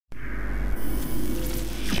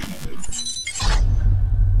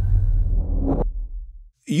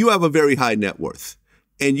you have a very high net worth,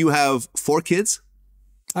 and you have 4 kids?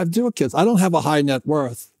 I have 2 kids. I don't have a high net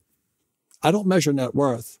worth. I don't measure net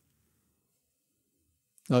worth.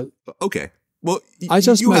 Okay. Well,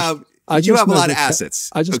 you have a lot of assets.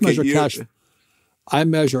 I just measure cash. I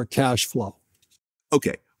measure cash flow.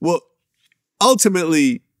 Okay. Well,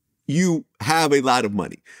 ultimately, you have a lot of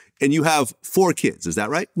money, and you have 4 kids. Is that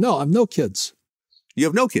right? No, I have no kids. You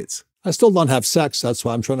have no kids. I still don't have sex. That's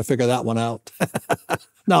why I'm trying to figure that one out.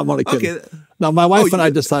 No, I'm only kidding. Okay. No, my wife and I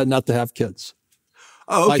decided not to have kids.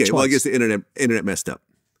 Oh, okay. Well, I guess the internet messed up.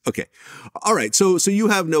 Okay. All right. So you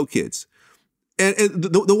have no kids. And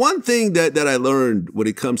the one thing that I learned when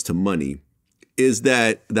it comes to money is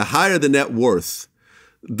that the higher the net worth,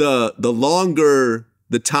 the longer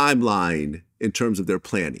the timeline in terms of their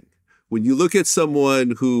planning. When you look at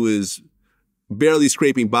someone who is barely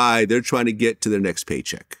scraping by, they're trying to get to their next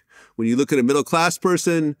paycheck. When you look at a middle-class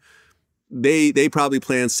person, they probably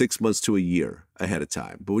plan 6 months to a year ahead of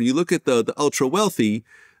time. But when you look at the ultra-wealthy,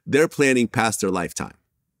 they're planning past their lifetime,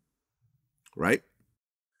 right?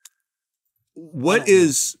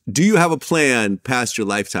 Do you have a plan past your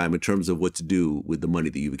lifetime in terms of what to do with the money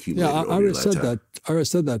that you've accumulated over your lifetime? I already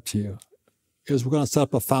said that to you. Is we're going to set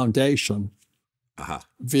up a foundation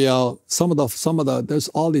via some of the, there's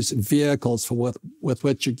all these vehicles with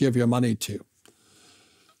which you give your money to.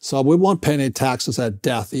 So we won't pay any taxes at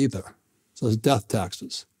death either. So there's death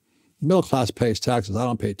taxes. Middle class pays taxes. I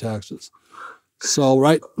don't pay taxes. So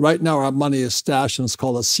right now our money is stashed and it's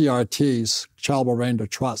called the CRTs, Charitable Remainder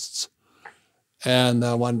Trusts. And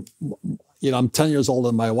when, I'm 10 years older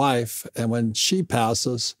than my wife, and when she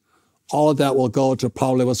passes, all of that will go to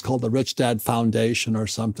probably what's called the Rich Dad Foundation or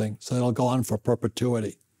something. So it'll go on for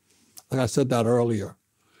perpetuity. Like I said that earlier.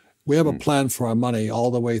 We have a plan for our money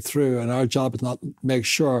all the way through, and our job is not to make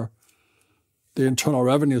sure the Internal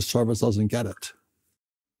Revenue Service doesn't get it.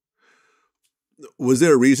 Was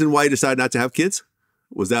there a reason why you decided not to have kids?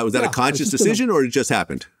 Was that a conscious decision, or it just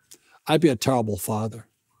happened? I'd be a terrible father.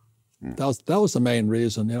 That was the main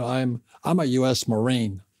reason. I'm a U.S.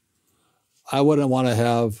 Marine. I wouldn't want to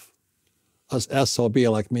have a SOB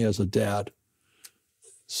like me as a dad.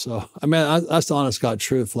 So, I mean, that's the honest God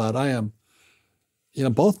truth, Vlad. I am,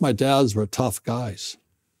 both my dads were tough guys.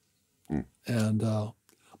 And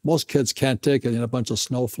most kids can't take it in a bunch of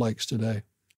snowflakes today.